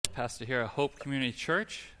pastor here at Hope Community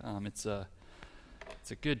Church. It's a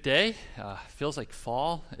good day. Feels like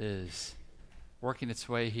fall is working its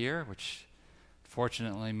way here, which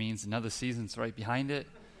fortunately means another season's right behind it.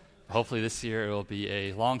 Hopefully this year it will be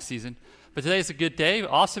a long season. But today is a good day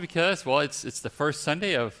also because, well, it's the first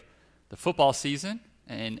Sunday of the football season.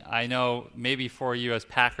 And I know maybe for you as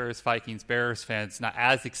Packers, Vikings, Bears fans, not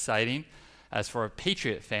as exciting as for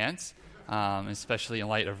Patriot fans, especially in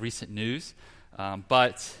light of recent news.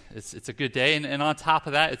 But it's a good day. And on top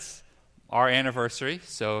of that, it's our anniversary.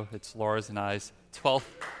 So it's Laura's and I's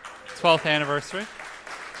 12th anniversary.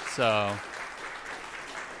 So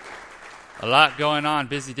a lot going on.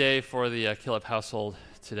 Busy day for the Killip household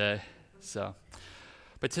today.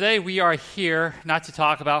 But today we are here not to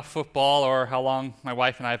talk about football or how long my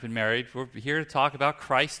wife and I have been married. We're here to talk about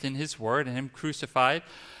Christ and His Word and Him crucified.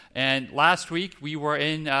 And last week we were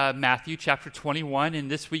in Matthew chapter 21,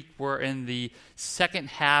 and this week we're in the second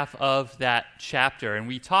half of that chapter. And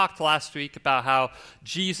we talked last week about how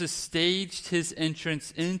Jesus staged His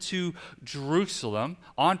entrance into Jerusalem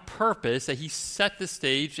on purpose, that He set the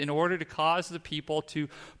stage in order to cause the people to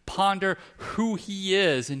ponder who He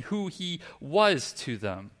is and who He was to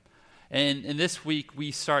them. And this week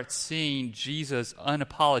we start seeing Jesus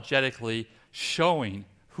unapologetically showing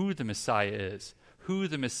who the Messiah is, who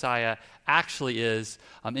the Messiah actually is,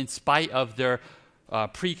 in spite of their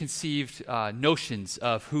preconceived notions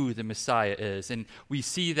of who the Messiah is. And we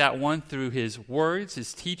see that one through His words,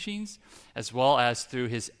 His teachings, as well as through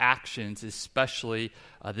His actions, especially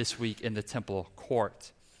this week in the temple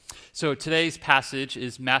court. So today's passage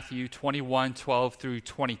is Matthew 21, 12 through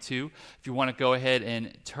 22. If you want to go ahead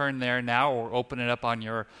and turn there now or open it up on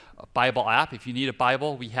your Bible app. If you need a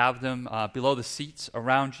Bible, we have them below the seats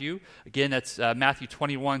around you. Again, that's Matthew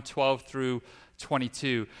 21, 12 through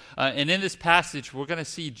 22. And in this passage, we're going to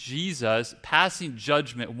see Jesus passing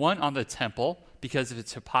judgment, one on the temple because of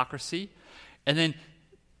its hypocrisy, and then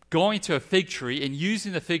going to a fig tree and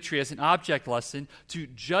using the fig tree as an object lesson to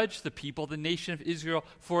judge the people, the nation of Israel,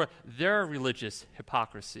 for their religious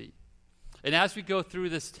hypocrisy. And as we go through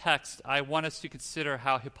this text, I want us to consider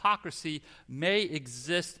how hypocrisy may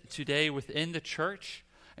exist today within the church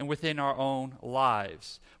and within our own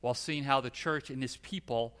lives, while seeing how the church and His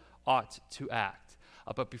people ought to act.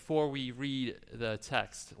 But before we read the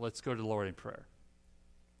text, let's go to the Lord in prayer.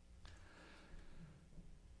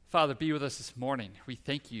 Father, be with us this morning. We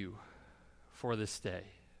thank You for this day.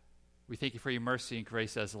 We thank You for Your mercy and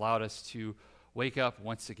grace that has allowed us to wake up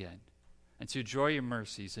once again and to enjoy Your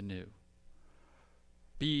mercies anew.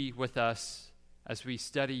 Be with us as we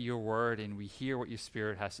study Your word and we hear what Your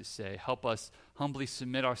Spirit has to say. Help us humbly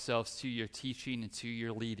submit ourselves to Your teaching and to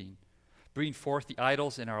Your leading. Bring forth the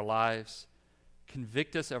idols in our lives.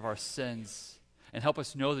 Convict us of our sins. And help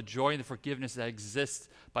us know the joy and the forgiveness that exists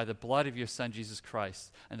by the blood of Your Son, Jesus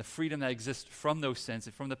Christ, and the freedom that exists from those sins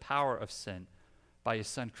and from the power of sin by His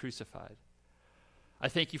Son crucified. I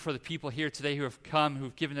thank You for the people here today who have come, who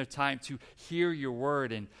have given their time to hear Your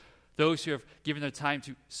word, and those who have given their time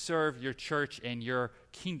to serve Your church and Your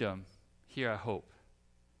kingdom here at Hope.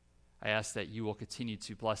 I ask that You will continue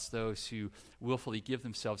to bless those who willfully give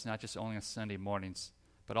themselves, not just only on Sunday mornings,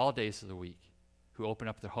 but all days of the week, who open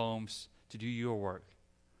up their homes to do Your work.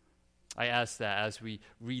 I ask that as we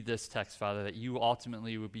read this text, Father, that You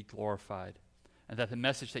ultimately would be glorified, and that the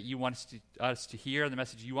message that You want us to hear, the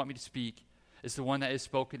message You want me to speak, is the one that is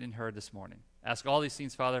spoken and heard this morning. I ask all these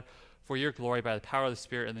things, Father, for Your glory by the power of the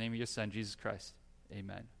Spirit in the name of Your Son, Jesus Christ.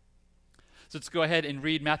 Amen. So let's go ahead and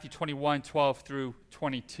read Matthew 21, 12 through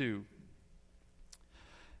 22.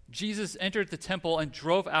 Jesus entered the temple and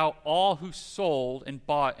drove out all who sold and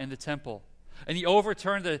bought in the temple. And He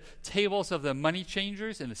overturned the tables of the money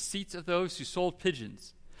changers and the seats of those who sold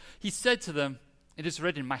pigeons. He said to them, "It is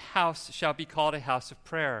written, 'My house shall be called a house of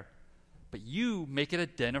prayer,' but you make it a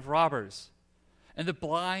den of robbers." And the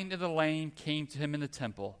blind and the lame came to Him in the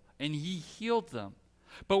temple, and He healed them.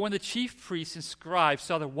 But when the chief priests and scribes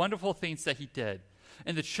saw the wonderful things that He did,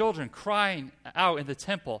 and the children crying out in the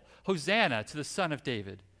temple, "Hosanna to the Son of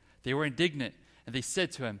David," they were indignant, and they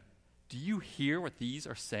said to Him, "Do you hear what these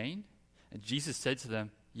are saying?" And Jesus said to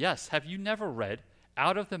them, "Yes, have you never read,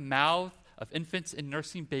 'Out of the mouth of infants and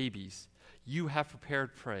nursing babies, You have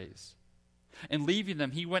prepared praise'?" And leaving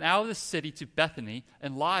them, He went out of the city to Bethany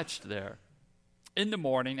and lodged there. In the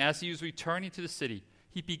morning, as He was returning to the city,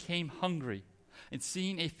 He became hungry. And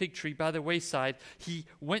seeing a fig tree by the wayside, He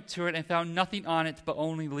went to it and found nothing on it but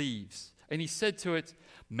only leaves. And He said to it,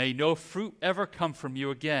 "May no fruit ever come from you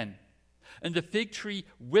again." And the fig tree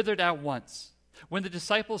withered at once. When the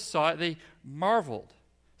disciples saw it, they marveled,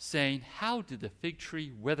 saying, "How did the fig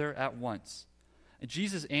tree wither at once?" And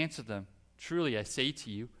Jesus answered them, "Truly I say to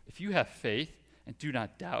you, if you have faith and do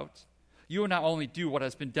not doubt, you will not only do what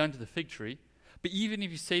has been done to the fig tree, but even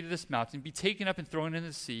if you say to this mountain, be taken up and thrown into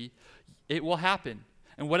the sea, it will happen.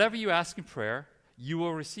 And whatever you ask in prayer, you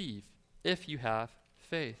will receive, if you have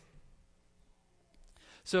faith."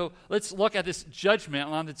 So let's look at this judgment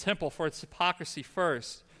on the temple for its hypocrisy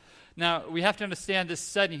first. Now, we have to understand this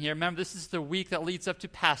setting here. Remember, this is the week that leads up to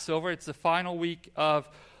Passover. It's the final week of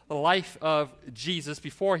the life of Jesus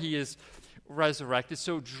before he is resurrected.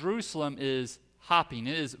 So Jerusalem is hopping.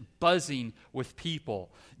 It is buzzing with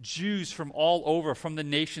people. Jews from all over, from the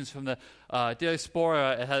nations, from the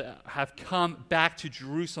diaspora, have come back to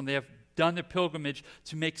Jerusalem. They have done their pilgrimage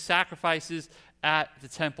to make sacrifices at the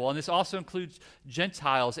temple. And this also includes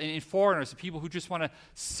Gentiles and foreigners, and people who just want to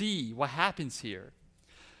see what happens here.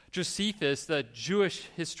 Josephus, the Jewish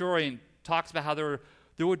historian, talks about how there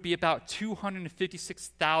would be about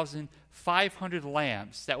 256,500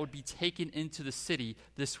 lambs that would be taken into the city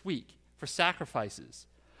this week for sacrifices.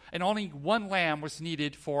 And only one lamb was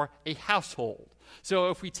needed for a household.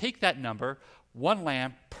 So if we take that number, one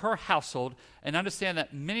lamb per household, and understand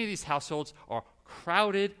that many of these households are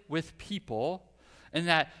crowded with people, and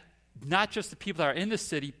that not just the people that are in the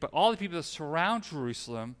city, but all the people that surround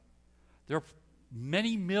Jerusalem, there are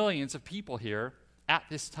many millions of people here at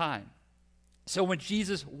this time. So when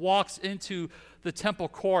Jesus walks into the temple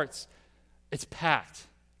courts, it's packed.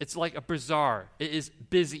 It's like a bazaar. It is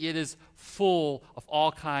busy. It is full of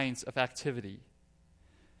all kinds of activity.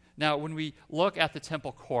 Now, when we look at the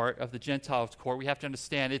temple court of the Gentiles' court, we have to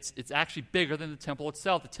understand it's actually bigger than the temple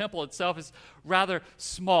itself. The temple itself is rather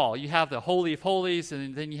small. You have the Holy of Holies,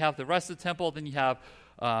 and then you have the rest of the temple, then you have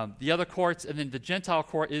the other courts, and then the Gentile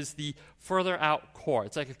court is the further out court.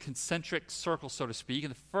 It's like a concentric circle, so to speak,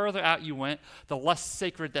 and the further out you went, the less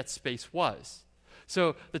sacred that space was.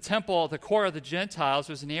 So the temple, the court of the Gentiles,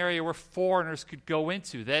 was an area where foreigners could go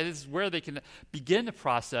into. That is where they can begin the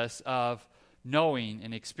process of knowing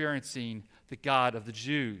and experiencing the God of the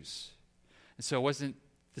Jews. And so the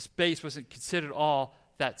space wasn't considered all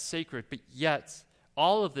that sacred, but yet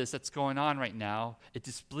all of this that's going on right now, it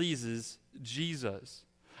displeases Jesus.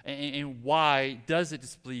 And why does it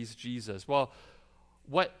displease Jesus? Well,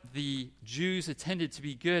 what the Jews intended to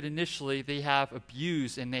be good initially, they have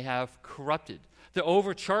abused and they have corrupted. They're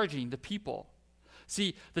overcharging the people.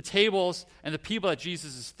 See, the tables and the people that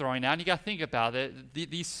Jesus is throwing out, and you got to think about it,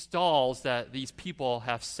 these stalls that these people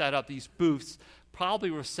have set up, these booths, probably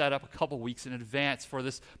were set up a couple weeks in advance for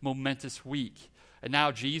this momentous week. And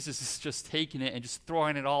now Jesus is just taking it and just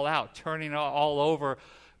throwing it all out, turning it all over,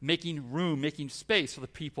 making room, making space for the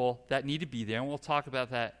people that need to be there. And we'll talk about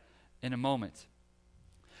that in a moment.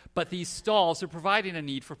 But these stalls are providing a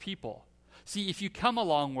need for people. See, if you come a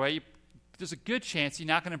long way, there's a good chance you're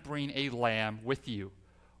not going to bring a lamb with you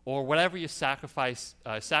or whatever your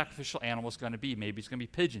sacrificial animal is going to be. Maybe it's going to be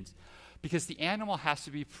pigeons, because the animal has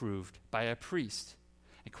to be approved by a priest.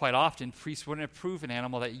 And quite often, priests wouldn't approve an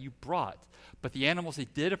animal that you brought. But the animals they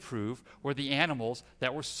did approve were the animals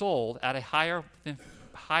that were sold at a higher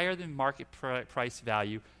than market price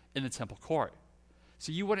value in the temple court.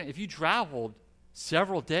 So you wouldn't, if you traveled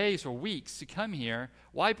several days or weeks to come here,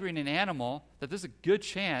 why bring an animal that there's a good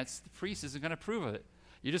chance the priest isn't going to approve of it?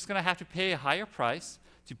 You're just going to have to pay a higher price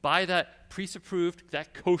to buy that priest-approved,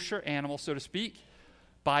 that kosher animal, so to speak,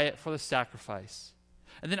 buy it for the sacrifice.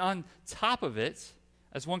 And then on top of it,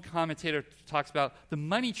 as one commentator talks about, the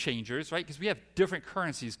money changers, right? Because we have different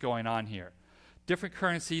currencies going on here. Different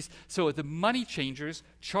currencies. So the money changers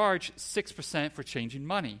charge 6% for changing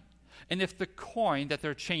money. And if the coin that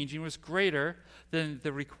they're changing was greater than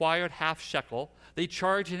the required half shekel, they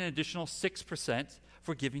charge an additional 6%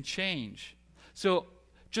 for giving change. So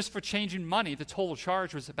just for changing money, the total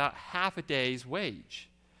charge was about half a day's wage,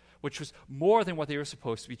 which was more than what they were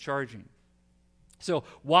supposed to be charging. So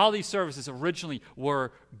while these services originally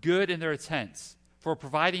were good in their intents for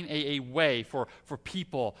providing a way for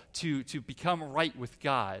people to become right with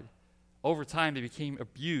God, over time they became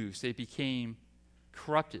abused, they became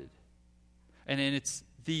corrupted. And then it's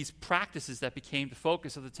these practices that became the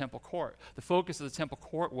focus of the temple court. The focus of the temple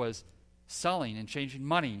court was selling and changing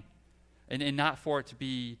money, and not for it to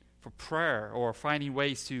be for prayer or finding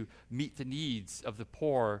ways to meet the needs of the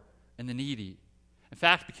poor and the needy. In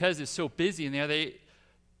fact, because it's so busy in there,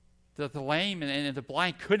 the lame and the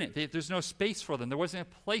blind couldn't. There's no space for them. There wasn't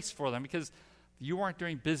a place for them because you weren't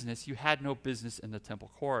doing business. You had no business in the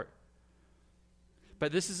temple court.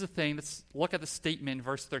 But this is the thing. Let's look at the statement in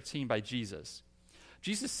verse 13 by Jesus.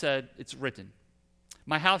 Jesus said, "It's written,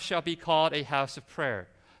 'My house shall be called a house of prayer.'"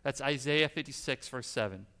 That's Isaiah 56, verse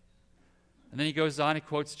 7. And then he goes on, he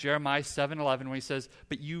quotes Jeremiah 7:11 when he says,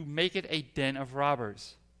 "But you make it a den of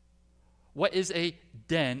robbers." What is a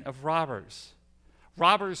den of robbers?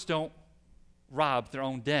 Robbers don't rob their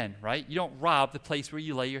own den, right? You don't rob the place where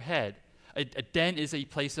you lay your head. A den is a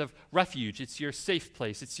place of refuge. It's your safe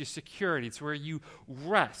place. It's your security. It's where you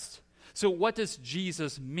rest. So what does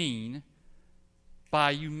Jesus mean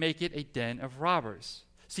by you make it a den of robbers?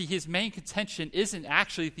 See, his main contention isn't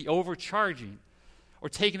actually the overcharging or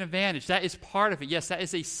taking advantage. That is part of it. Yes, that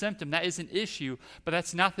is a symptom. That is an issue, but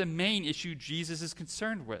that's not the main issue Jesus is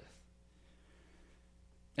concerned with.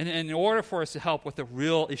 And in order for us to help what the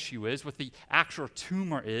real issue is, what the actual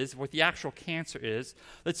tumor is, what the actual cancer is,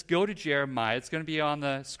 let's go to Jeremiah. It's going to be on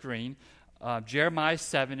the screen, Jeremiah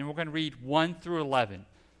 7, and we're going to read 1 through 11.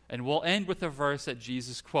 And we'll end with a verse that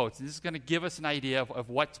Jesus quotes. And this is going to give us an idea of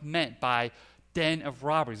what's meant by den of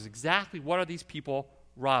robbers. Exactly what are these people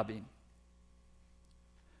robbing?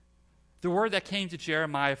 The word that came to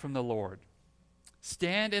Jeremiah from the Lord.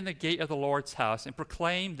 Stand in the gate of the Lord's house and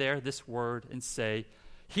proclaim there this word and say,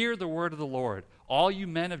 hear the word of the Lord, all you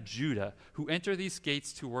men of Judah who enter these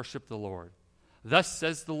gates to worship the Lord. Thus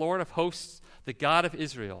says the Lord of hosts, the God of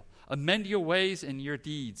Israel, amend your ways and your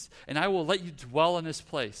deeds, and I will let you dwell in this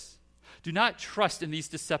place. Do not trust in these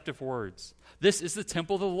deceptive words. This is the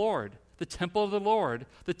temple of the Lord, the temple of the Lord,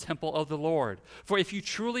 the temple of the Lord. For if you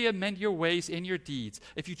truly amend your ways and your deeds,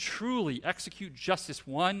 if you truly execute justice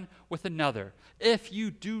one with another, if you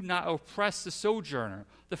do not oppress the sojourner,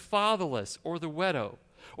 the fatherless, or the widow,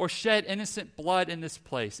 or shed innocent blood in this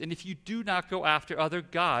place, and if you do not go after other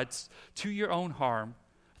gods to your own harm,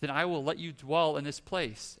 then I will let you dwell in this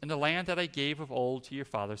place, in the land that I gave of old to your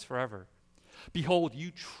fathers forever. Behold,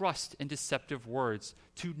 you trust in deceptive words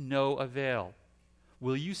to no avail.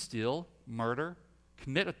 Will you steal, murder,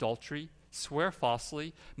 commit adultery, swear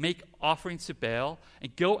falsely, make offerings to Baal,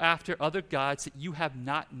 and go after other gods that you have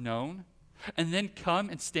not known? And then come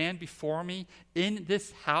and stand before me in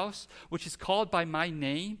this house, which is called by my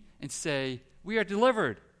name, and say, we are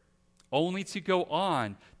delivered, only to go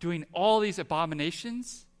on doing all these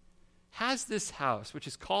abominations? Has this house, which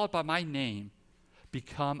is called by my name,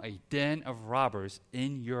 become a den of robbers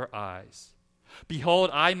in your eyes? Behold,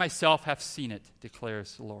 I myself have seen it,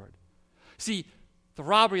 declares the Lord. See, the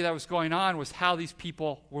robbery that was going on was how these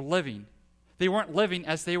people were living. They weren't living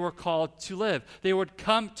as they were called to live. They would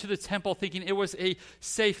come to the temple thinking it was a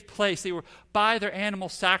safe place. They would buy their animal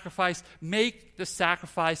sacrifice, make the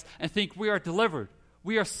sacrifice, and think we are delivered.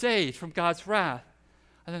 We are saved from God's wrath.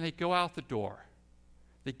 And then they go out the door.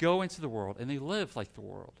 They go into the world, and they live like the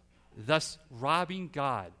world, thus robbing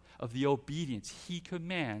God of the obedience he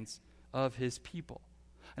commands of his people.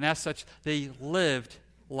 And as such, they lived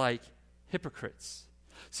like hypocrites.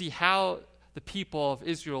 See, how the people of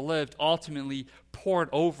Israel lived ultimately poured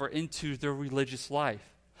over into their religious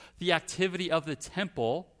life. The activity of the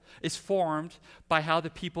temple is formed by how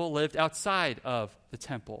the people lived outside of the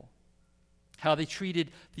temple, how they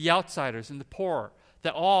treated the outsiders and the poor.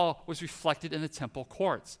 That all was reflected in the temple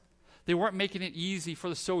courts. They weren't making it easy for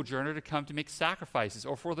the sojourner to come to make sacrifices,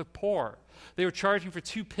 or for the poor. They were charging for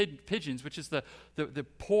 2 pigeons, which is the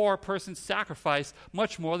poor person's sacrifice,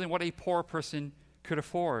 much more than what a poor person could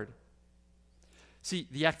afford. See,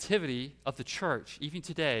 the activity of the church, even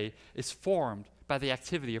today, is formed by the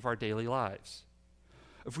activity of our daily lives.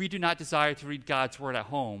 If we do not desire to read God's word at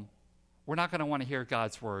home, we're not going to want to hear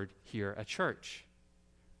God's word here at church,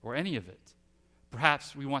 or any of it.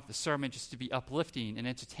 Perhaps we want the sermon just to be uplifting and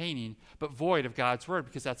entertaining, but void of God's word,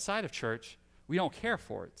 because outside of church, we don't care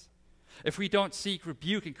for it. If we don't seek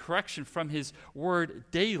rebuke and correction from his word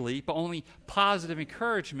daily, but only positive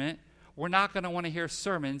encouragement, we're not going to want to hear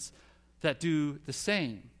sermons that do the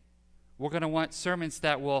same. We're going to want sermons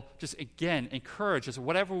that will just, again, encourage us,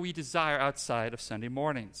 whatever we desire outside of Sunday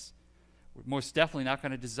mornings. We're most definitely not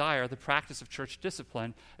going to desire the practice of church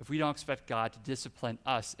discipline if we don't expect God to discipline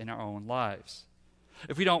us in our own lives.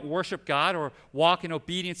 If we don't worship God or walk in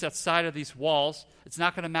obedience outside of these walls, it's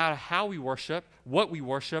not going to matter how we worship, what we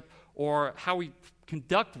worship, or how we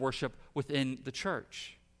conduct worship within the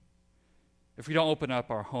church. If we don't open up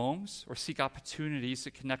our homes or seek opportunities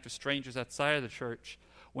to connect with strangers outside of the church,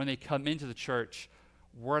 when they come into the church,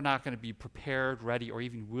 we're not going to be prepared, ready, or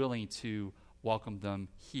even willing to welcome them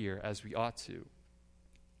here as we ought to.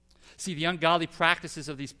 See, the ungodly practices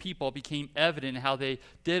of these people became evident in how they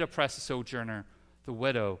did oppress the sojourner, the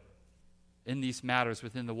widow, in these matters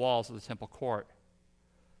within the walls of the temple court.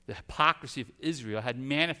 The hypocrisy of Israel had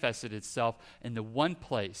manifested itself in the one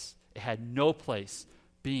place it had no place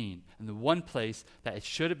being, in the one place that it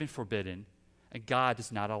should have been forbidden, and God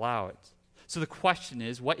does not allow it. So the question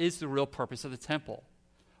is, what is the real purpose of the temple?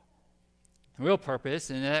 real purpose,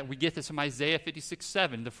 and that we get this from Isaiah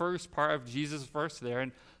 56:7, the first part of Jesus' verse there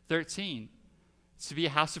in 13. It's to be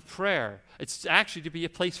a house of prayer. It's actually to be a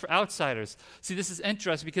place for outsiders. See, this is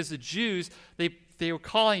interesting because the Jews, they were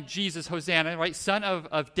calling Jesus Hosanna, right, son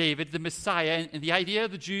of David, the Messiah. And the idea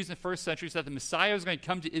of the Jews in the first century is that the Messiah was going to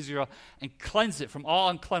come to Israel and cleanse it from all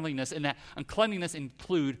uncleanliness, and that uncleanliness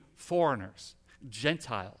include foreigners,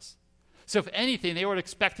 Gentiles. So if anything, they would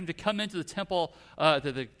expect him to come into the temple,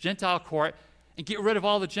 the Gentile court, and get rid of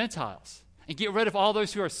all the Gentiles, and get rid of all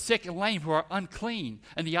those who are sick and lame, who are unclean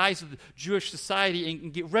in the eyes of the Jewish society,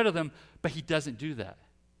 and get rid of them. But he doesn't do that.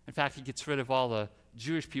 In fact, he gets rid of all the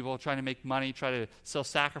Jewish people trying to make money, try to sell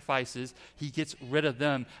sacrifices. He gets rid of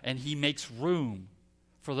them, and he makes room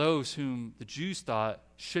for those whom the Jews thought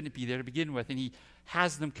shouldn't be there to begin with. And he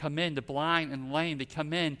has them come in, the blind and lame, they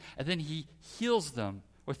come in, and then he heals them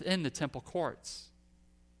within the temple courts.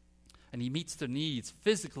 And he meets their needs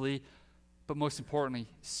physically, but most importantly,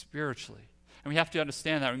 spiritually. And we have to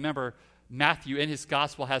understand that. Remember, Matthew in his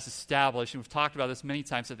gospel has established, and we've talked about this many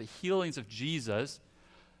times, that the healings of Jesus,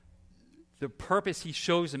 the purpose he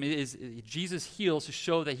shows them is Jesus heals to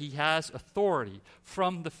show that he has authority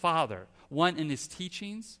from the Father. One, in his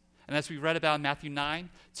teachings, and as we read about in Matthew 9,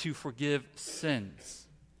 to forgive sins.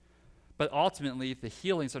 But ultimately, the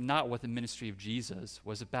healings are not what the ministry of Jesus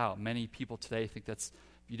was about. Many people today think that's,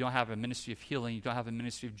 if you don't have a ministry of healing, you don't have a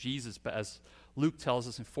ministry of Jesus. But as Luke tells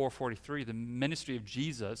us in 4:43, the ministry of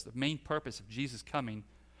Jesus, the main purpose of Jesus coming,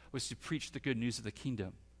 was to preach the good news of the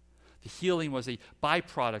kingdom. The healing was a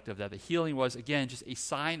byproduct of that. The healing was, again, just a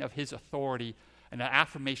sign of his authority and an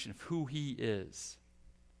affirmation of who he is.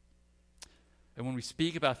 And when we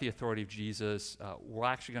speak about the authority of Jesus, we're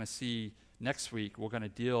actually going to see next week, we're going to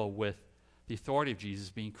deal with the authority of Jesus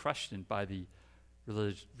being questioned by the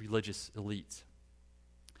religious elite.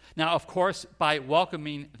 Now, of course, by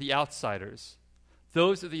welcoming the outsiders,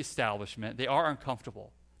 those of the establishment, they are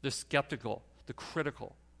uncomfortable. They're skeptical. They're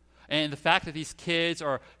critical. And the fact that these kids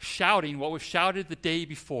are shouting what was shouted the day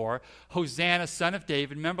before, Hosanna, son of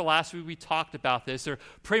David. Remember last week we talked about this. They're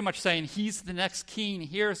pretty much saying, he's the next king.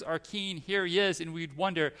 Here's our king. Here he is. And we'd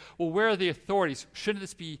wonder, well, where are the authorities? Shouldn't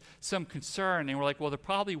this be some concern? And we're like, well, they're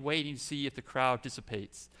probably waiting to see if the crowd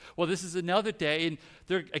dissipates. Well, this is another day, and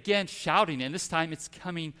they're, again, shouting. And this time it's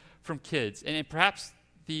coming from kids. And perhaps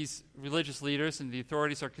these religious leaders and the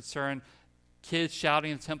authorities are concerned, kids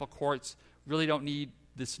shouting in the temple courts really don't need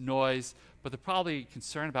this noise, but they're probably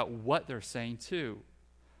concerned about what they're saying too.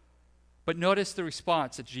 But notice the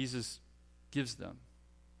response that Jesus gives them.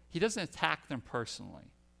 He doesn't attack them personally.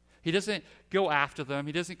 He doesn't go after them.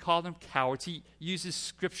 He doesn't call them cowards. He uses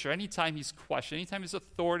Scripture. Anytime he's questioned, anytime his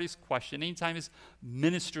authority is questioned, anytime his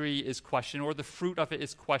ministry is questioned or the fruit of it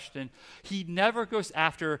is questioned, he never goes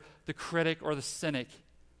after the critic or the cynic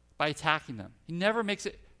by attacking them. He never makes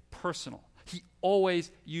it personal. He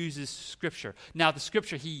always uses Scripture. Now, the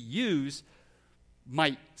Scripture he used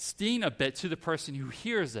might sting a bit to the person who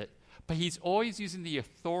hears it, but he's always using the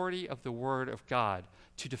authority of the Word of God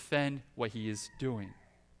to defend what he is doing.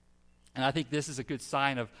 And I think this is a good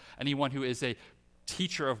sign of anyone who is a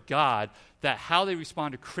teacher of God, that how they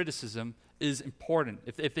respond to criticism is important.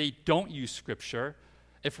 If they don't use Scripture,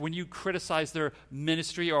 if when you criticize their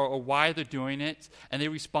ministry or why they're doing it, and they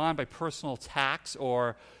respond by personal attacks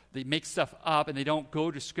or they make stuff up and they don't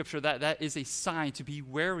go to Scripture, that is a sign to be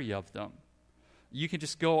wary of them. You can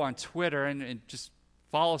just go on Twitter and just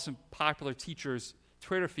follow some popular teachers'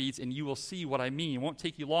 Twitter feeds, and you will see what I mean. It won't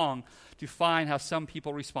take you long to find how some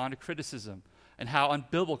people respond to criticism and how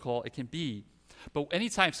unbiblical it can be. But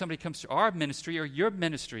anytime somebody comes to our ministry or your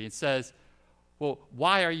ministry and says, well,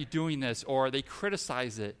 why are you doing this? Or they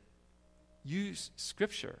criticize it, use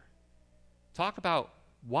Scripture. Talk about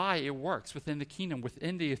why it works within the kingdom,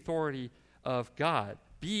 within the authority of God.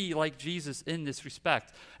 Be like Jesus in this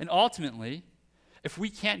respect. And ultimately, if we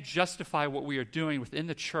can't justify what we are doing within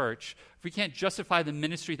the church, if we can't justify the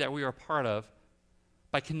ministry that we are a part of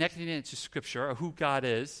by connecting it to Scripture or who God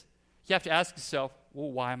is, you have to ask yourself,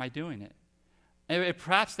 well, why am I doing it? And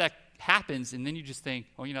perhaps that happens, and then you just think,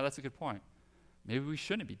 oh, that's a good point. Maybe we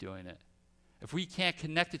shouldn't be doing it. If we can't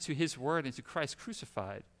connect it to His Word and to Christ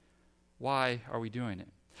crucified, why are we doing it?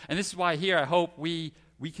 And this is why here I hope we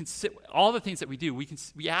can sit, all the things that we do,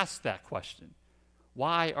 we ask that question.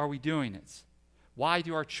 Why are we doing it? Why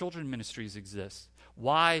do our children ministries exist?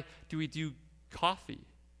 Why do we do coffee?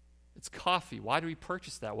 It's coffee. Why do we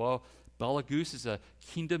purchase that? Well, Bella Goose is a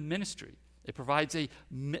kingdom ministry. It provides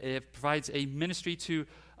a ministry to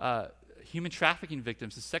human trafficking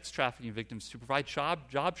victims, the sex trafficking victims, to provide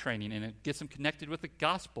job training, and it gets them connected with the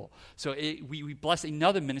gospel. So we bless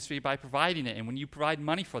another ministry by providing it, and when you provide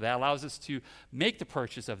money for that, it allows us to make the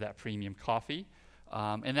purchase of that premium coffee,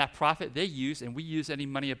 and that profit they use, and we use any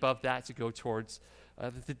money above that to go towards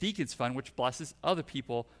the Deacons Fund, which blesses other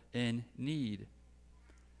people in need.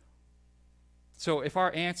 So if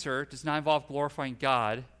our answer does not involve glorifying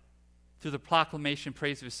God through the proclamation and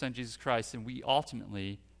praise of his Son, Jesus Christ, then we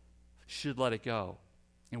ultimately should let it go.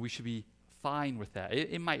 And we should be fine with that.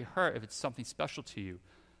 It might hurt if it's something special to you.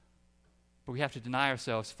 But we have to deny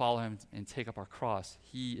ourselves, follow him, and take up our cross.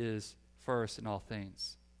 He is first in all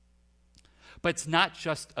things. But it's not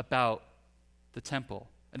just about the temple.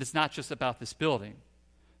 And it's not just about this building.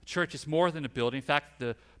 The church is more than a building. In fact,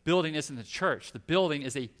 the building isn't the church. The building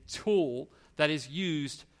is a tool that is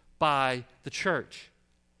used by the church.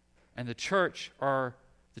 And the church are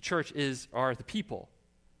the people.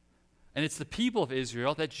 And it's the people of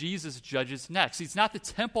Israel that Jesus judges next. It's not the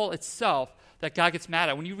temple itself that God gets mad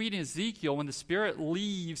at. When you read in Ezekiel, when the Spirit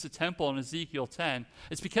leaves the temple in Ezekiel 10,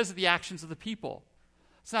 it's because of the actions of the people.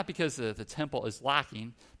 It's not because the temple is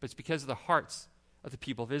lacking, but it's because of the hearts of the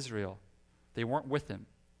people of Israel. They weren't with him.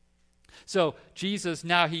 So Jesus,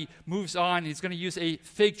 now he moves on. He's going to use a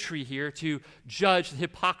fig tree here to judge the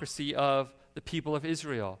hypocrisy of the people of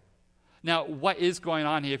Israel. Now, what is going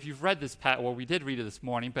on here? If you've read this, we did read it this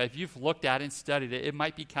morning, but if you've looked at it and studied it, it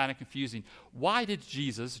might be kind of confusing. Why did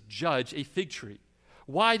Jesus judge a fig tree?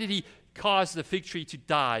 Why did he cause the fig tree to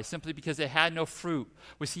die? Simply because it had no fruit?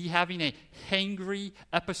 Was he having a hangry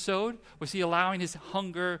episode? Was he allowing his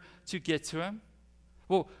hunger to get to him?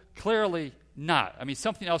 Well, clearly not. I mean,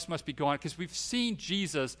 something else must be going on, because we've seen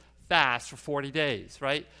Jesus fast for 40 days,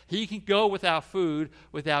 right? He can go without food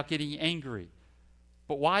without getting angry.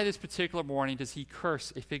 But why this particular morning does he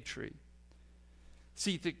curse a fig tree?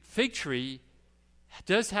 See, the fig tree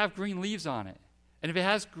does have green leaves on it. And if it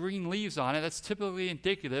has green leaves on it, that's typically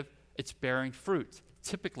indicative it's bearing fruit,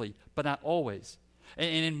 typically, but not always.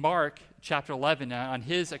 And in Mark chapter 11, on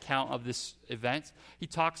his account of this event, he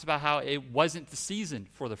talks about how it wasn't the season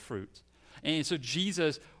for the fruit. And so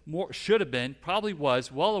Jesus probably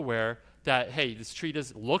was well aware that, hey, this tree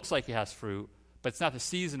looks like it has fruit, but it's not the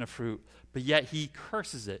season of fruit, but yet he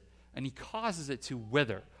curses it, and he causes it to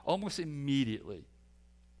wither almost immediately.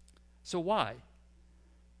 So why?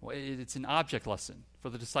 Well, it's an object lesson for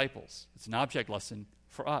the disciples. It's an object lesson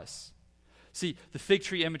for us. See, the fig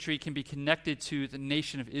tree imagery can be connected to the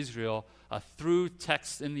nation of Israel through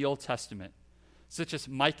texts in the Old Testament, such as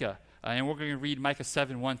Micah, and we're going to read Micah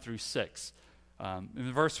 7, 1 through 6.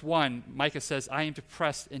 In verse 1, Micah says, I am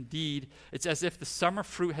depressed indeed. It's as if the summer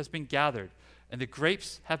fruit has been gathered, and the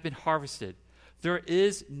grapes have been harvested. There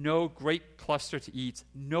is no grape cluster to eat,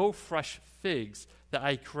 no fresh figs that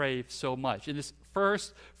I crave so much. In this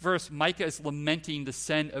first verse, Micah is lamenting the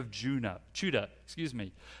sin of Judah.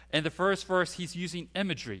 And the first verse, he's using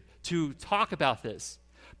imagery to talk about this.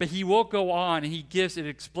 But he will go on, and he gives an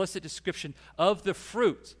explicit description of the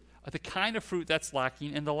fruit, of the kind of fruit that's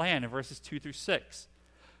lacking in the land, in verses 2 through 6.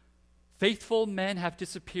 Faithful men have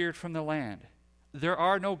disappeared from the land. There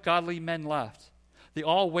are no godly men left. They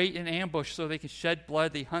all wait in ambush so they can shed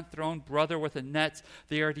blood. They hunt their own brother with a net.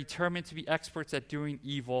 They are determined to be experts at doing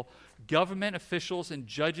evil. Government officials and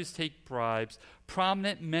judges take bribes.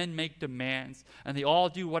 Prominent men make demands, and they all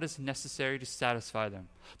do what is necessary to satisfy them.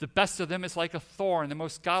 The best of them is like a thorn. The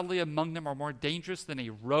most godly among them are more dangerous than a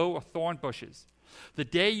row of thorn bushes. The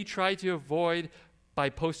day you try to avoid by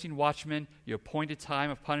posting watchmen, your appointed time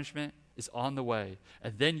of punishment is on the way,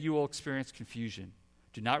 and then you will experience confusion.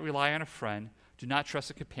 Do not rely on a friend. Do not trust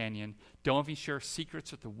a companion. Don't even share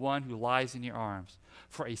secrets with the one who lies in your arms.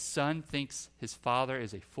 For a son thinks his father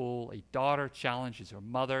is a fool. A daughter challenges her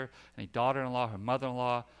mother, and a daughter-in-law her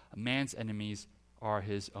mother-in-law. A man's enemies are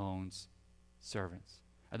his own servants.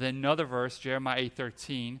 And then another verse, Jeremiah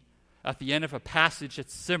 8:13, at the end of a passage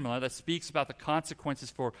that's similar, that speaks about the consequences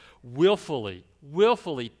for willfully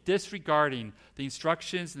disregarding the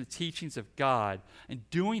instructions and the teachings of God and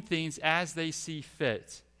doing things as they see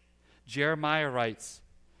fit. Jeremiah writes,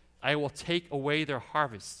 I will take away their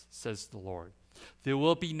harvest, says the Lord. There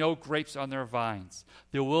will be no grapes on their vines.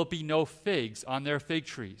 There will be no figs on their fig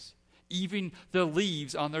trees. Even the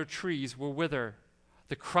leaves on their trees will wither.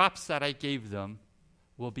 The crops that I gave them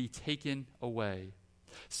will be taken away.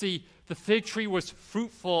 See, the fig tree was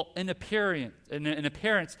fruitful in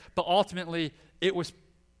appearance, but ultimately it was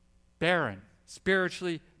barren,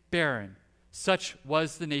 spiritually barren. Such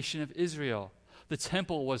was the nation of Israel. The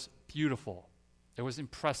temple was beautiful. It was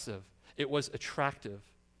impressive. It was attractive.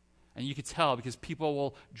 And you could tell because people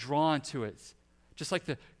were drawn to it. Just like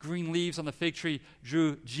the green leaves on the fig tree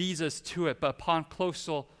drew Jesus to it, but upon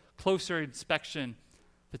closer inspection,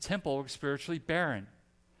 the temple was spiritually barren.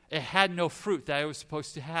 It had no fruit that it was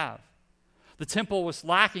supposed to have. The temple was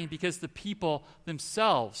lacking because the people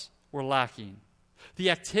themselves were lacking.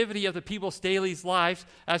 The activity of the people's daily lives,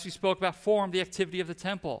 as we spoke about, formed the activity of the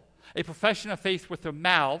temple. A profession of faith with their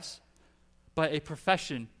mouths, but a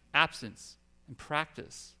profession absence in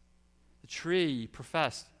practice. The tree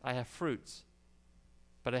professed, I have fruits,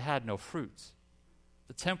 but it had no fruits.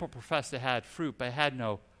 The temple professed it had fruit, but it had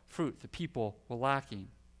no fruit. The people were lacking.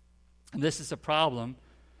 And this is a problem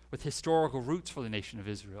with historical roots for the nation of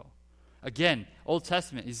Israel. Again, Old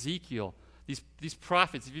Testament, Ezekiel, these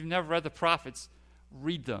prophets, if you've never read the prophets,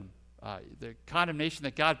 read them. The condemnation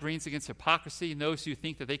that God brings against hypocrisy and those who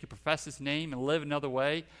think that they could profess his name and live another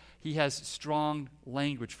way, he has strong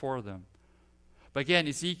language for them. But again,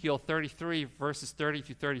 Ezekiel 33, verses 30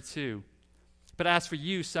 through 32. But as for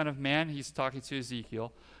you, son of man, he's talking to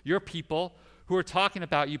Ezekiel, your people who are talking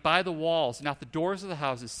about you by the walls and at the doors of the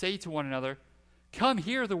houses, say to one another, come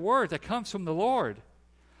hear the word that comes from the Lord.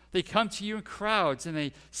 They come to you in crowds, and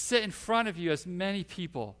they sit in front of you as many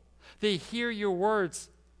people. They hear your words,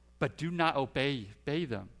 but do not obey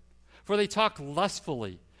them. For they talk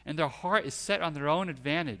lustfully, and their heart is set on their own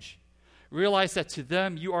advantage. Realize that to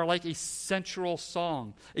them you are like a sensual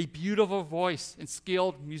song, a beautiful voice and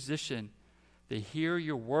skilled musician. They hear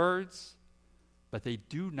your words, but they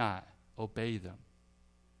do not obey them.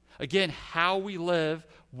 Again, how we live,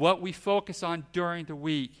 what we focus on during the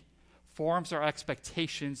week, forms our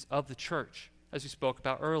expectations of the church, as we spoke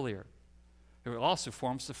about earlier. It also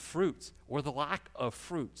forms the fruit or the lack of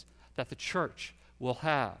fruit that the church will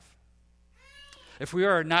have. If we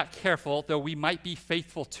are not careful, though we might be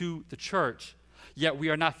faithful to the church, yet we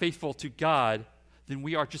are not faithful to God, then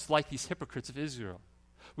we are just like these hypocrites of Israel.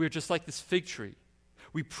 We are just like this fig tree.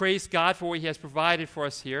 We praise God for what he has provided for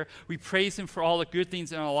us here. We praise him for all the good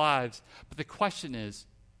things in our lives. But the question is,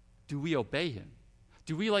 do we obey him?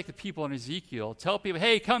 Do we, like the people in Ezekiel, tell people,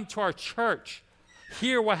 hey, come to our church,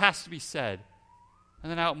 hear what has to be said?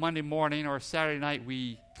 And then out Monday morning or Saturday night,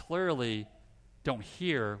 we clearly don't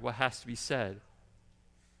hear what has to be said.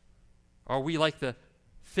 Are we like the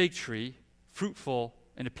fig tree, fruitful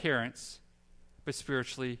in appearance, but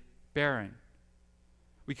spiritually barren?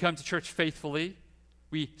 We come to church faithfully.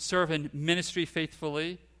 We serve in ministry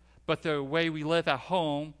faithfully, but the way we live at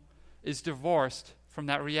home is divorced from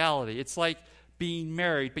that reality. It's like being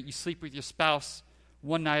married, but you sleep with your spouse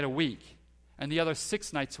one night a week, and the other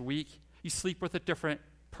 6 nights a week, you sleep with a different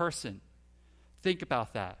person. Think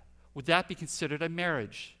about that. Would that be considered a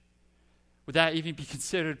marriage? Would that even be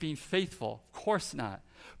considered being faithful? Of course not.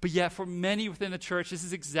 But yet for many within the church, this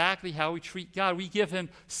is exactly how we treat God. We give him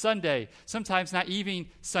Sunday, sometimes not even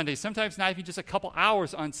Sunday, sometimes not even just a couple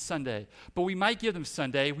hours on Sunday. But we might give them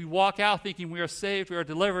Sunday. We walk out thinking we are saved, we are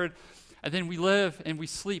delivered, and then we live and we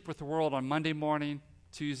sleep with the world on Monday morning,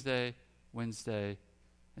 Tuesday, Wednesday,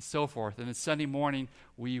 and so forth. And then Sunday morning,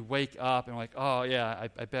 we wake up and we're like, oh yeah,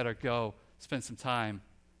 I better go spend some time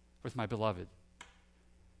with my beloved.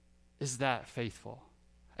 Is that faithful?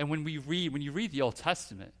 And when you read the Old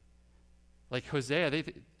Testament, like Hosea,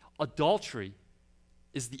 adultery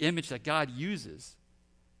is the image that God uses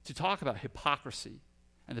to talk about hypocrisy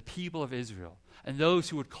and the people of Israel and those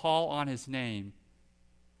who would call on his name,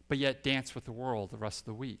 but yet dance with the world the rest of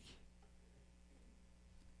the week.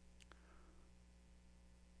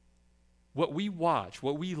 What we watch,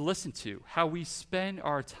 what we listen to, how we spend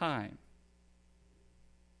our time,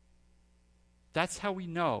 that's how we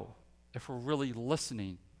know if we're really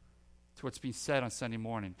listening to what's being said on Sunday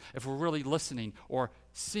morning, if we're really listening or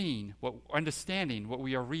seeing, understanding what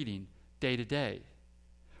we are reading day to day.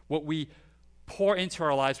 What we pour into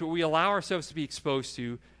our lives, what we allow ourselves to be exposed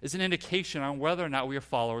to, is an indication on whether or not we are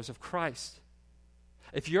followers of Christ.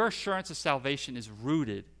 If your assurance of salvation is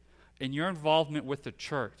rooted in your involvement with the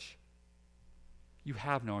church, you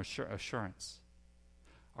have no assurance.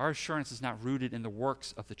 Our assurance is not rooted in the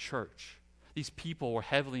works of the church. These people were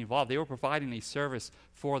heavily involved. They were providing a service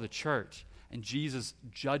for the church, and Jesus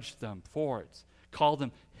judged them for it, called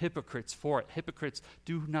them hypocrites for it. Hypocrites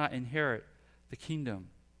do not inherit the kingdom.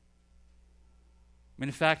 And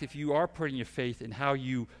in fact, if you are putting your faith in how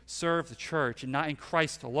you serve the church and not in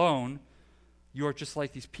Christ alone, you are just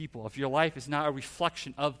like these people. If your life is not a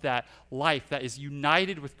reflection of that life that is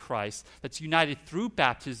united with Christ, that's united through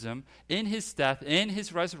baptism, in his death, in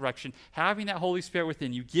his resurrection, having that Holy Spirit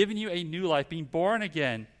within you, giving you a new life, being born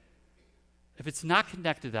again, if it's not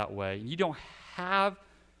connected that way, and you don't have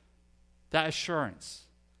that assurance,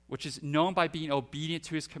 which is known by being obedient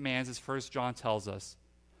to his commands, as 1 John tells us,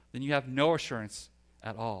 then you have no assurance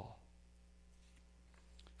at all.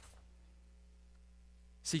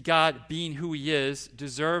 See, God, being who he is,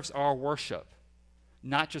 deserves our worship,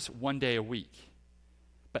 not just one day a week,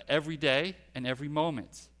 but every day and every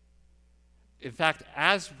moment. In fact,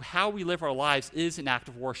 how we live our lives is an act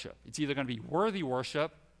of worship. It's either going to be worthy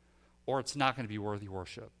worship or it's not going to be worthy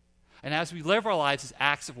worship. And as we live our lives as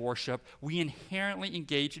acts of worship, we inherently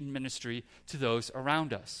engage in ministry to those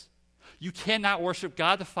around us. You cannot worship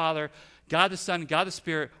God the Father, God the Son, God the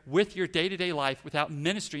Spirit with your day-to-day life without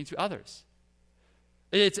ministering to others.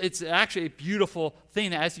 It's actually a beautiful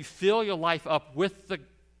thing that as you fill your life up with the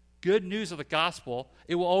good news of the gospel,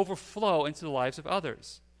 it will overflow into the lives of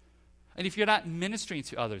others. And if you're not ministering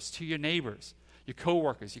to others, to your neighbors, your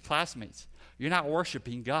coworkers, your classmates, you're not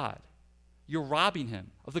worshiping God. You're robbing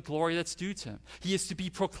him of the glory that's due to him. He is to be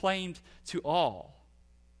proclaimed to all.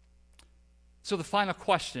 So the final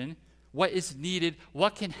question, what is needed?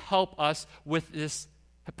 What can help us with this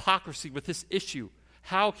hypocrisy, with this issue?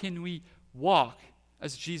 How can we walk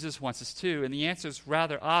as Jesus wants us to? And the answer is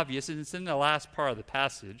rather obvious, and it's in the last part of the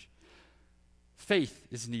passage. Faith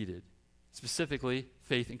is needed, specifically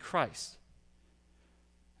faith in Christ.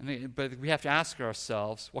 But we have to ask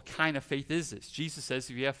ourselves, what kind of faith is this? Jesus says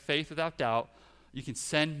if you have faith without doubt, you can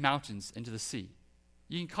send mountains into the sea.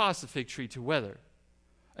 You can cause the fig tree to wither.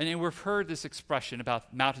 And we've heard this expression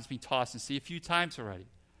about mountains being tossed in the sea a few times already.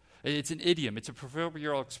 It's an idiom. It's a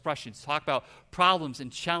proverbial expression to talk about problems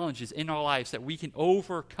and challenges in our lives that we can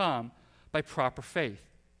overcome by proper faith.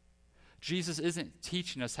 Jesus isn't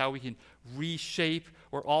teaching us how we can reshape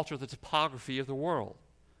or alter the topography of the world.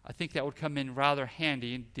 I think that would come in rather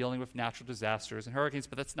handy in dealing with natural disasters and hurricanes,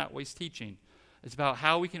 but that's not what he's teaching. It's about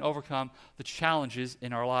how we can overcome the challenges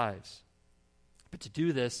in our lives. But to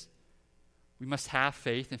do this, we must have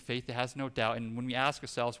faith, and faith that has no doubt. And when we ask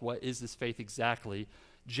ourselves, what is this faith exactly,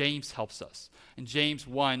 James helps us. In James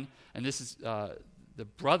 1, and this is the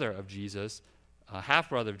brother of Jesus,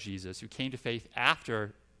 half-brother of Jesus, who came to faith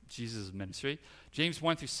after Jesus' ministry. James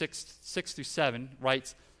 1 through 6 through 7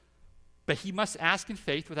 writes, "But he must ask in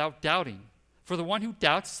faith without doubting. For the one who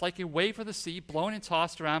doubts is like a wave of the sea blown and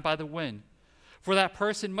tossed around by the wind. For that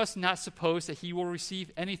person must not suppose that he will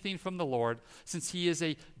receive anything from the Lord, since he is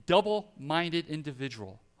a double-minded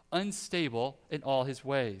individual, unstable in all his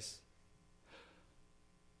ways."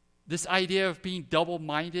 This idea of being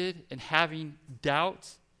double-minded and having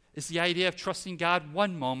doubt is the idea of trusting God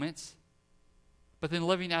one moment, but then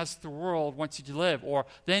living as the world wants you to live, or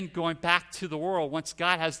then going back to the world once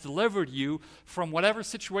God has delivered you from whatever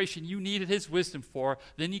situation you needed his wisdom for,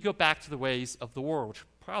 then you go back to the ways of the world, which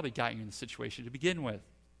probably got you in the situation to begin with.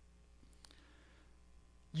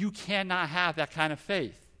 You cannot have that kind of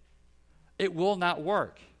faith. It will not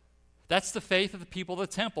work. That's the faith of the people of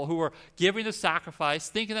the temple who were giving the sacrifice,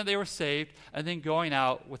 thinking that they were saved, and then going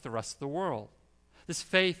out with the rest of the world. This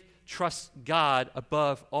faith trusts God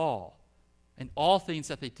above all, in all things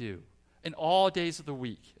that they do, in all days of the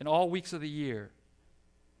week, in all weeks of the year.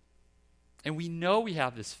 And we know we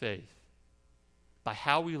have this faith by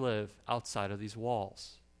how we live outside of these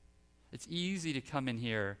walls. It's easy to come in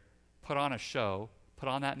here, put on a show, put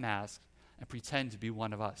on that mask, and pretend to be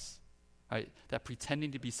one of us. Right? That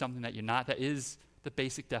pretending to be something that you're not, that is the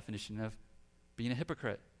basic definition of being a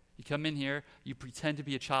hypocrite. You come in here, you pretend to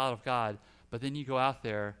be a child of God, but then you go out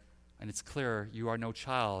there and it's clear you are no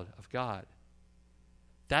child of God.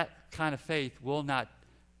 That kind of faith will not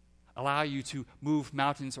allow you to move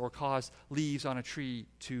mountains or cause leaves on a tree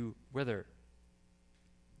to wither.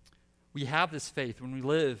 We have this faith when we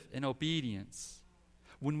live in obedience,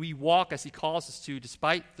 when we walk as he calls us to,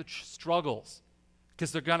 despite the struggles,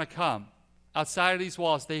 because they're going to come. Outside of these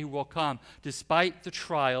walls, they will come, despite the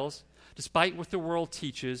trials, despite what the world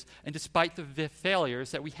teaches, and despite the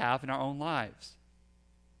failures that we have in our own lives.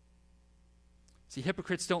 See,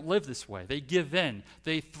 hypocrites don't live this way. They give in.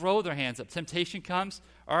 They throw their hands up. Temptation comes.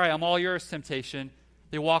 All right, I'm all yours, temptation.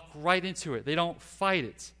 They walk right into it. They don't fight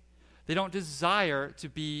it. They don't desire to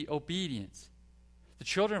be obedient. The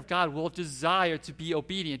children of God will desire to be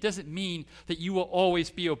obedient. It doesn't mean that you will always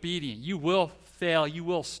be obedient. You will fail. You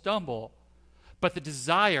will stumble. But the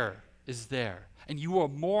desire is there. And you will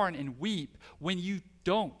mourn and weep when you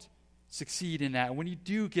don't succeed in that, when you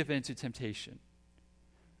do give in to temptation.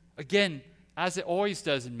 Again, as it always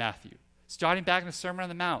does in Matthew, starting back in the Sermon on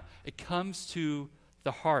the Mount, it comes to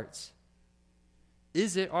the heart.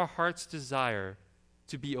 Is it our heart's desire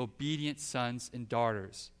to be obedient sons and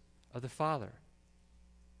daughters of the Father?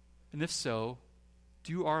 And if so,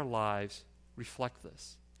 do our lives reflect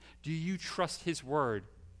this? Do you trust his word?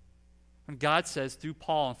 When God says through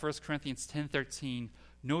Paul in 1 Corinthians 10:13,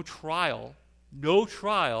 no trial no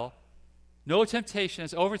trial, no temptation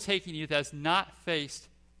has overtaken you that is not faced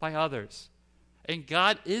by others. And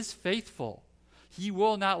God is faithful. He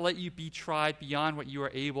will not let you be tried beyond what you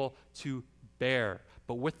are able to bear.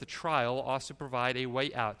 But with the trial, will also provide a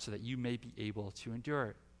way out so that you may be able to endure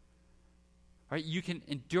it. Right? You can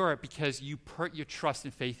endure it because you put your trust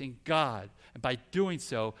and faith in God. And by doing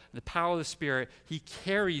so, in the power of the Spirit, He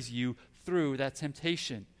carries you through that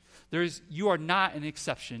temptation. You are not an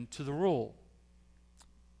exception to the rule.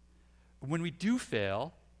 When we do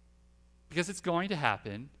fail, because it's going to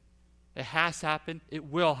happen, it has happened, it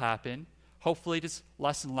will happen. Hopefully just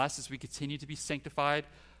less and less as we continue to be sanctified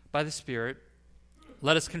by the Spirit.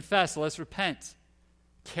 Let us confess, let us repent.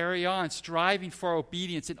 Carry on, striving for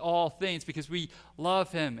obedience in all things because we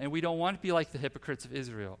love Him and we don't want to be like the hypocrites of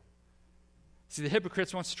Israel. See, the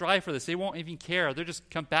hypocrites won't strive for this. They won't even care. They'll just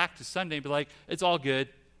come back to Sunday and be like, it's all good.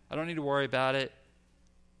 I don't need to worry about it.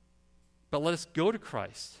 But let us go to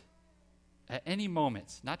Christ at any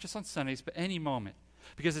moment, not just on Sundays, but any moment.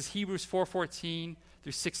 Because as Hebrews 4:14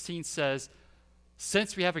 through 16 says,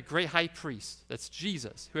 since we have a great high priest, that's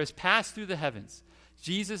Jesus, who has passed through the heavens,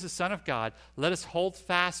 Jesus, the Son of God, let us hold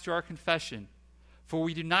fast to our confession. For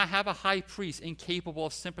we do not have a high priest incapable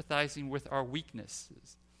of sympathizing with our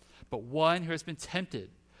weaknesses, but one who has been tempted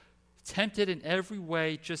in every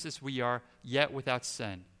way just as we are, yet without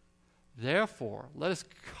sin. Therefore, let us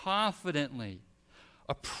confidently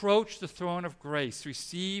approach the throne of grace,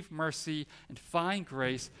 receive mercy, and find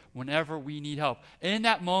grace whenever we need help. In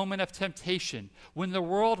that moment of temptation, when the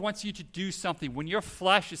world wants you to do something, when your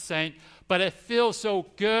flesh is saying, but it feels so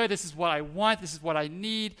good, this is what I want, this is what I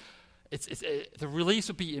need, the release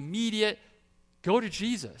will be immediate, go to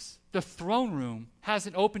Jesus. The throne room has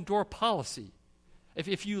an open door policy.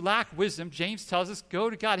 If you lack wisdom, James tells us, go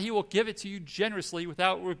to God. He will give it to you generously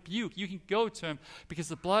without rebuke. You can go to Him because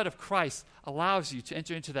the blood of Christ allows you to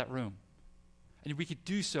enter into that room. And we could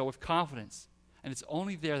do so with confidence. And it's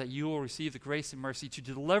only there that you will receive the grace and mercy to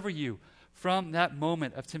deliver you from that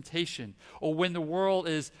moment of temptation, or when the world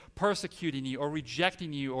is persecuting you or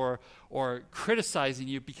rejecting you or criticizing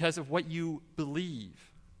you because of what you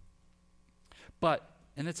believe. But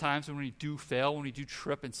in the times when we do fail, when we do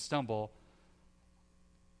trip and stumble,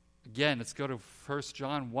 again, let's go to 1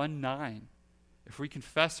 John 1:9. If we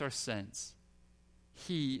confess our sins,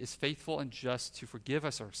 He is faithful and just to forgive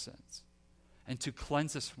us our sins and to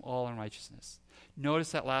cleanse us from all unrighteousness.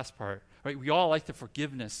 Notice that last part, right? We all like the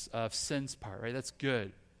forgiveness of sins part, right? That's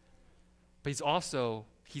good. But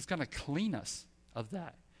He's going to clean us of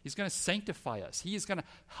that. He's going to sanctify us. He is going to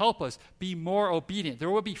help us be more obedient. There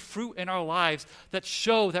will be fruit in our lives that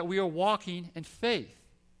show that we are walking in faith.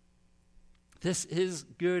 This is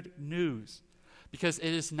good news because it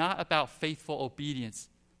is not about faithful obedience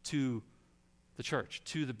to the church,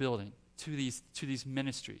 to the building, to these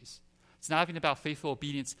ministries. It's not even about faithful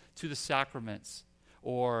obedience to the sacraments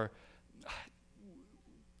or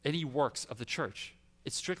any works of the church.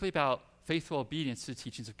 It's strictly about faithful obedience to the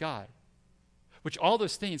teachings of God, which all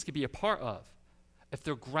those things can be a part of if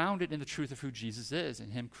they're grounded in the truth of who Jesus is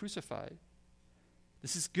and Him crucified.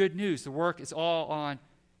 This is good news. The work is all on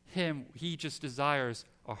Him. He just desires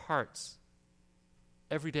our hearts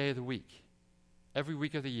every day of the week, every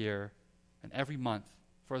week of the year, and every month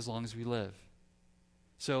for as long as we live.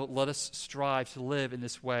 So let us strive to live in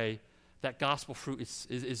this way that gospel fruit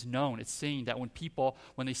is known. It's seen that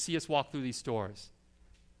when they see us walk through these doors,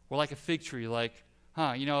 we're like a fig tree, like,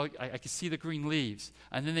 I can see the green leaves.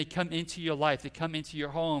 And then they come into your life, they come into your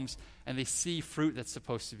homes, and they see fruit that's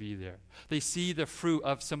supposed to be there. They see the fruit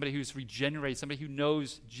of somebody who's regenerated, somebody who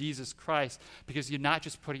knows Jesus Christ, because you're not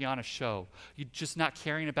just putting on a show. You're just not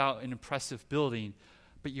caring about an impressive building,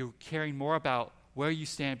 but you're caring more about where you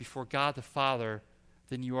stand before God the Father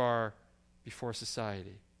than you are before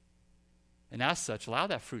society. And as such, allow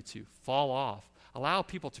that fruit to fall off. Allow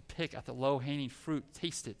people to pick at the low-hanging fruit,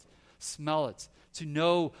 taste it, smell it, to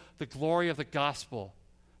know the glory of the gospel,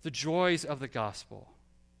 the joys of the gospel.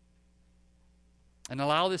 And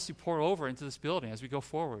allow this to pour over into this building as we go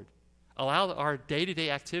forward. Allow our day-to-day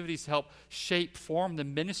activities to help form the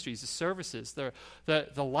ministries, the services,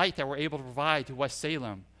 the light that we're able to provide to West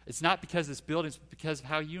Salem. It's not because of this building, it's because of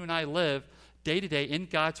how you and I live day-to-day in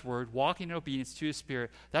God's Word, walking in obedience to His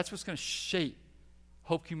Spirit. That's what's going to shape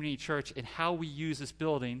Hope Community Church and how we use this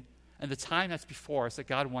building and the time that's before us that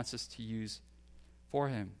God wants us to use for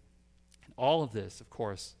Him. And all of this, of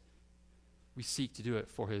course, we seek to do it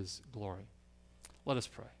for His glory. Let us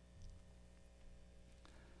pray.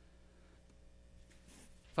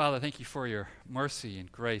 Father, thank You for Your mercy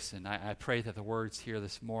and grace, and I pray that the words here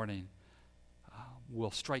this morning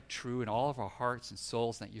will strike true in all of our hearts and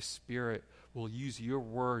souls, and that Your Spirit will use your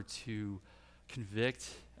word to convict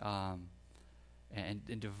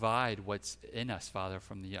and divide what's in us, Father,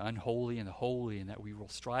 from the unholy and the holy, and that we will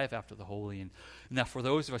strive after the holy. And that for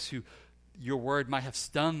those of us who your word might have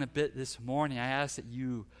stung a bit this morning, I ask that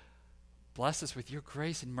you bless us with your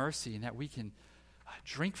grace and mercy, and that we can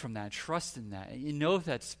drink from that, trust in that. And you know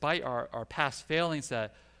that despite our past failings,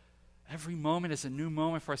 that every moment is a new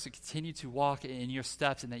moment for us to continue to walk in your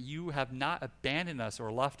steps, and that you have not abandoned us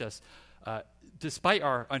or left us despite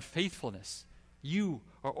our unfaithfulness. You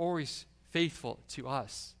are always faithful to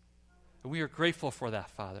us. And we are grateful for that,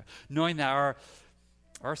 Father, knowing that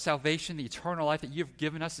our salvation, the eternal life that you've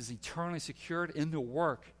given us, is eternally secured in the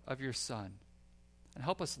work of your Son. And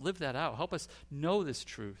help us live that out. Help us know this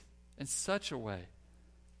truth in such a way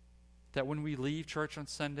that when we leave church on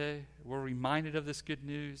Sunday, we're reminded of this good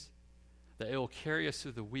news, that it will carry us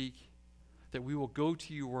through the week, that we will go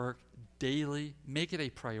to your work daily, make it a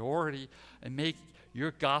priority, and make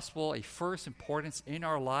your gospel a first importance in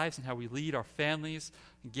our lives and how we lead our families,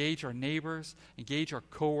 engage our neighbors, engage our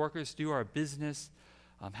coworkers, do our business,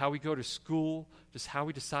 how we go to school, just how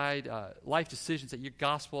we decide life decisions, that your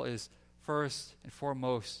gospel is first and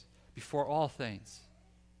foremost before all things.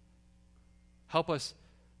 Help us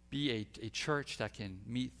be a church that can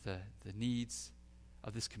meet the needs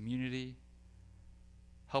of this community.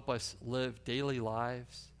 Help us live daily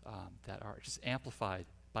lives that are just amplified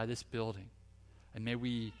by this building. And may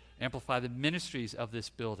we amplify the ministries of this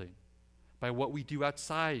building by what we do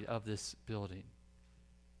outside of this building.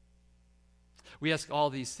 We ask all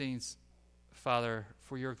these things, Father,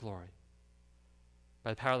 for your glory. By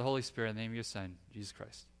the power of the Holy Spirit, in the name of your Son, Jesus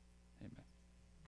Christ.